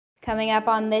Coming up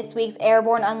on this week's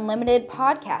Airborne Unlimited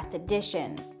podcast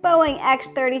edition, Boeing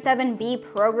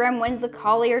X-37B program wins the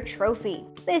Collier Trophy.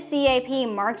 The CAP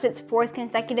marks its fourth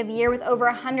consecutive year with over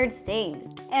 100 saves,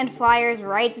 and Flyers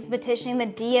Rights is petitioning the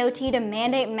DOT to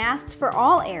mandate masks for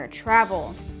all air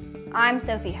travel. I'm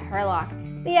Sophie Herlock.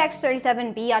 The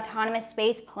X-37B autonomous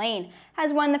space plane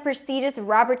has won the prestigious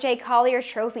Robert J. Collier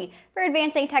Trophy for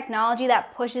advancing technology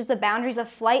that pushes the boundaries of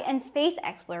flight and space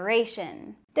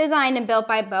exploration. Designed and built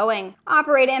by Boeing,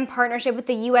 operated in partnership with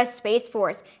the U.S. Space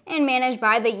Force, and managed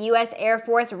by the U.S. Air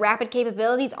Force Rapid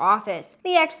Capabilities Office,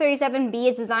 the X-37B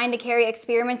is designed to carry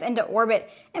experiments into orbit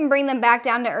and bring them back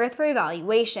down to Earth for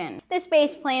evaluation. The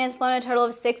space plane has flown a total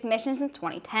of 6 missions since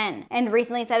 2010, and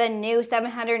recently set a new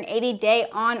 780-day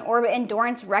on-orbit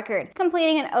endurance record,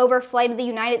 completing an overflight of the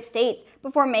United States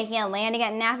before making a landing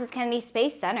at NASA's Kennedy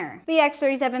Space Center. The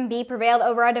X-37B prevailed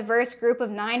over a diverse group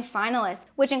of 9 finalists,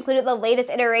 which included the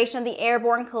latest iteration of the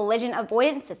Airborne Collision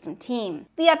Avoidance System team,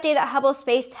 the updated Hubble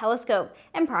Space Telescope,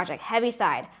 and Project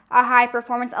Heaviside, a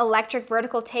high-performance electric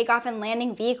vertical takeoff and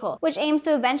landing vehicle, which aims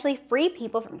to eventually free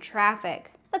people from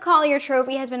traffic. The Collier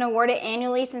Trophy has been awarded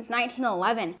annually since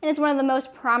 1911 and is one of the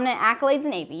most prominent accolades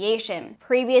in aviation.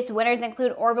 Previous winners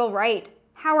include Orville Wright,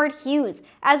 Howard Hughes,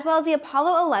 as well as the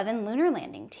Apollo 11 lunar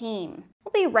landing team.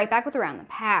 We'll be right back with Around the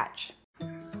Patch.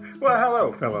 Well,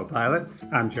 hello, fellow pilot.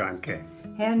 I'm John King.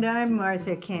 And I'm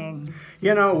Martha King.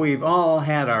 You know, we've all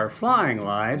had our flying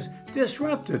lives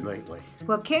disrupted lately.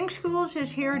 Well, King Schools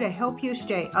is here to help you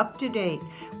stay up to date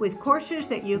with courses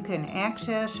that you can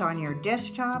access on your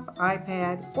desktop,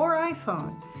 iPad, or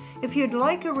iPhone. If you'd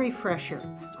like a refresher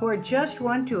or just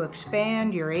want to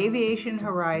expand your aviation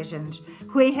horizons,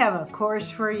 we have a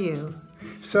course for you.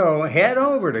 So head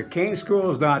over to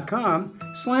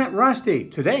kingschools.com/Rusty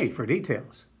today for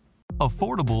details.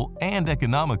 Affordable and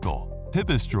economical,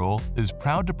 Pipistrel is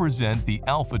proud to present the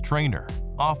Alpha Trainer.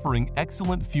 Offering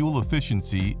excellent fuel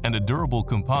efficiency and a durable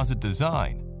composite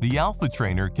design, the Alpha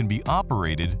Trainer can be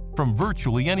operated from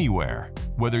virtually anywhere.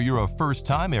 Whether you're a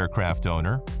first-time aircraft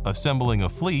owner, assembling a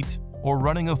fleet, or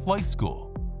running a flight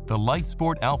school, the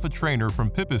Lightsport Alpha Trainer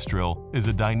from Pipistrel is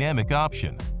a dynamic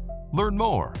option. Learn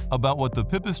more about what the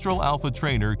Pipistrel Alpha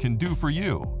Trainer can do for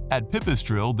you at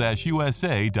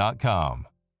pipistrel-usa.com.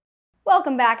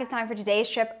 Welcome back. It's time for today's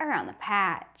trip around the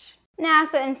patch.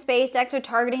 NASA and SpaceX are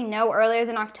targeting no earlier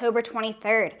than October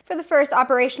 23rd for the first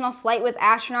operational flight with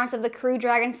astronauts of the Crew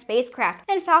Dragon spacecraft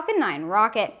and Falcon 9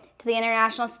 rocket to the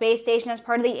International Space Station as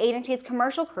part of the agency's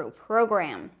Commercial Crew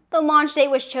program. The launch date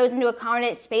was chosen to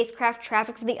accommodate spacecraft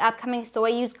traffic for the upcoming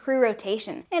Soyuz crew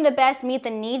rotation and to best meet the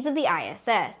needs of the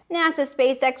ISS. NASA's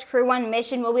SpaceX Crew 1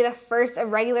 mission will be the first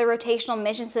of regular rotational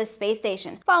missions to the space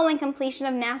station following completion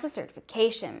of NASA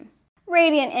certification.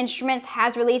 Radiant Instruments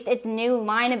has released its new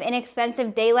line of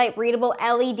inexpensive daylight-readable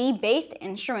LED-based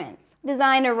instruments,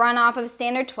 designed to run off of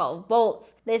standard 12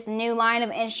 volts. This new line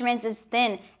of instruments is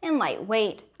thin and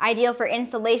lightweight, ideal for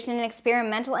installation in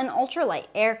experimental and ultralight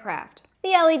aircraft. The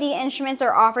LED instruments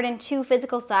are offered in 2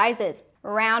 physical sizes: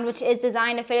 round, which is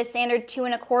designed to fit a standard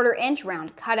 2¼ inch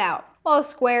round cutout, while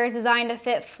square is designed to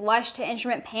fit flush to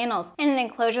instrument panels in an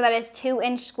enclosure that is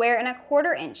 2-inch square and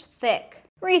 1/4 inch thick.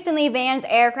 Recently, Van's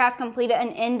Aircraft completed an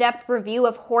in-depth review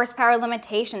of horsepower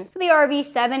limitations for the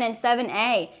RV-7 and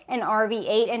 7A and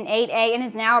RV-8 and 8A and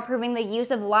is now approving the use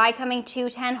of Lycoming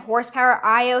 210 horsepower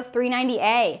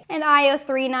IO390A and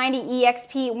IO390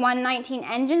 EXP119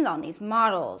 engines on these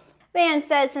models. Van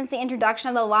says since the introduction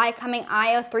of the Lycoming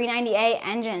IO390A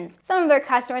engines, some of their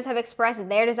customers have expressed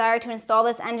their desire to install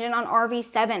this engine on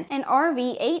RV-7 and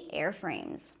RV-8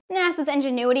 airframes. NASA's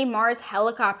Ingenuity Mars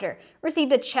helicopter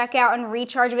received a checkout and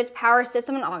recharge of its power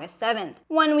system on August 7th,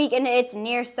 1 week into its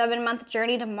near 7-month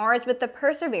journey to Mars with the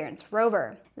Perseverance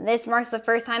rover. This marks the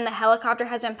first time the helicopter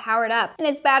has been powered up and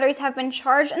its batteries have been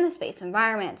charged in the space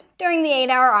environment. During the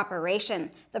 8-hour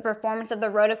operation, the performance of the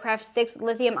Rotorcraft 6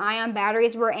 lithium-ion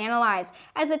batteries were analyzed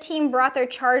as the team brought their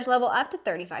charge level up to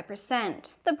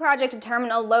 35%. The project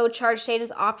determined a low charge state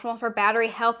is optimal for battery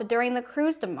health during the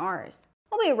cruise to Mars.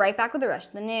 We'll be right back with the rest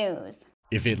of the news.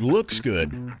 If it looks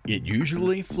good, it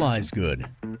usually flies good.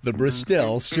 The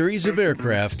Bristol series of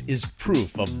aircraft is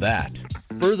proof of that.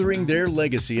 Furthering their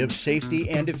legacy of safety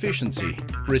and efficiency,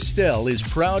 Bristol is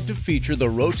proud to feature the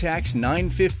Rotax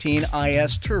 915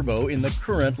 IS Turbo in the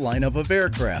current lineup of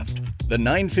aircraft. The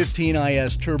 915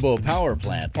 IS Turbo power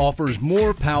plant offers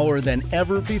more power than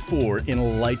ever before in a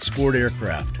light sport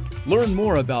aircraft. Learn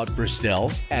more about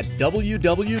Bristol at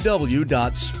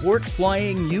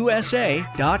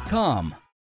www.sportflyingusa.com.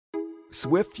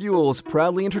 Swift Fuels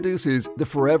proudly introduces the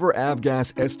Forever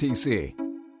Avgas STC.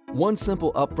 One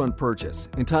simple upfront purchase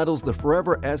entitles the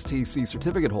Forever STC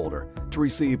certificate holder to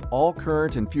receive all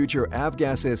current and future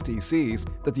avgas STCs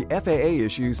that the FAA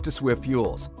issues to Swift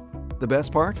Fuels. The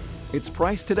best part? It's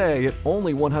priced today at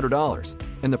only $100,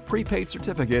 and the prepaid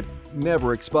certificate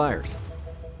never expires.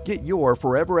 Get your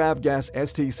Forever Avgas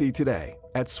STC today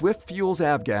at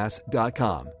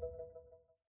swiftfuelsavgas.com.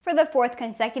 For the fourth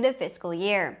consecutive fiscal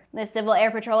year, the Civil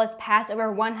Air Patrol has passed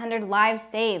over 100 lives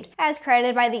saved, as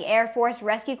credited by the Air Force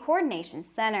Rescue Coordination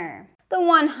Center. The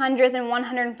 100th and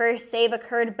 101st save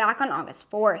occurred back on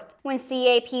August 4th, when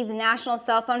CAP's National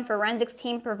Cell Phone Forensics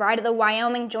team provided the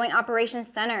Wyoming Joint Operations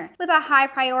Center with a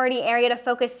high-priority area to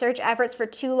focus search efforts for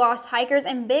 2 lost hikers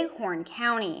in Bighorn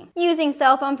County, using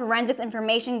cell phone forensics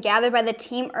information gathered by the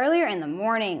team earlier in the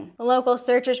morning. The local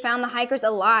searchers found the hikers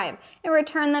alive and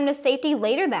returned them to safety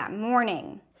later that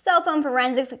morning. Cell phone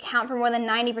forensics account for more than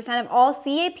 90% of all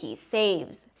CAP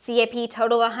saves. CAP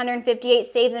totaled 158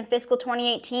 saves in fiscal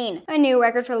 2018, a new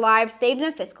record for lives saved in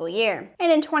a fiscal year.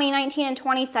 And in 2019 and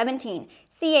 2017,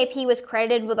 CAP was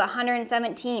credited with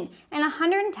 117 and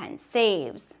 110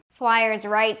 saves.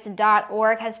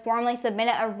 FlyersRights.org has formally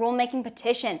submitted a rulemaking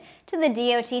petition to the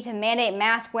DOT to mandate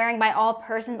mask wearing by all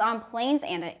persons on planes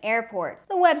and at airports.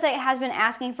 The website has been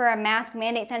asking for a mask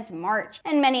mandate since March,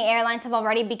 and many airlines have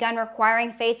already begun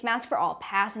requiring face masks for all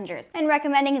passengers and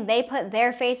recommending they put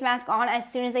their face mask on as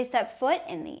soon as they step foot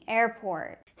in the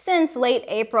airport. Since late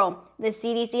April, the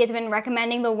CDC has been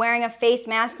recommending the wearing of face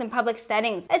masks in public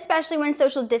settings, especially when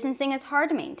social distancing is hard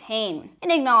to maintain.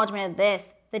 In acknowledgement of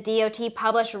this, the DOT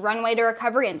published Runway to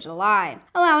Recovery in July,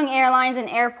 allowing airlines and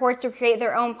airports to create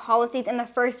their own policies in the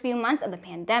first few months of the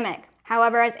pandemic.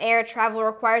 However, as air travel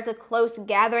requires a close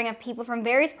gathering of people from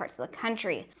various parts of the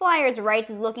country, Flyers Rights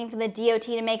is looking for the DOT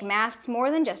to make masks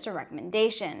more than just a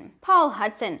recommendation. Paul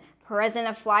Hudson, president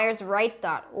of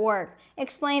FlyersRights.org,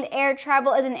 explained air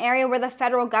travel is an area where the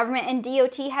federal government and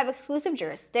DOT have exclusive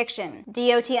jurisdiction.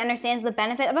 DOT understands the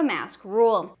benefit of a mask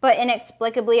rule, but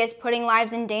inexplicably is putting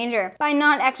lives in danger by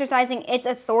not exercising its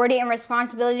authority and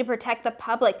responsibility to protect the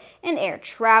public in air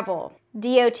travel.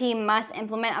 DOT must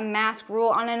implement a mask rule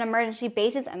on an emergency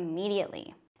basis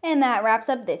immediately. And that wraps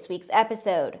up this week's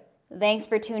episode. Thanks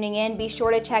for tuning in. Be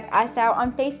sure to check us out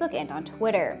on Facebook and on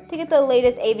Twitter. To get the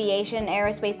latest aviation and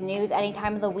aerospace news any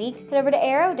time of the week, head over to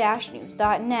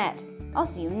aero-news.net. I'll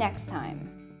see you next time.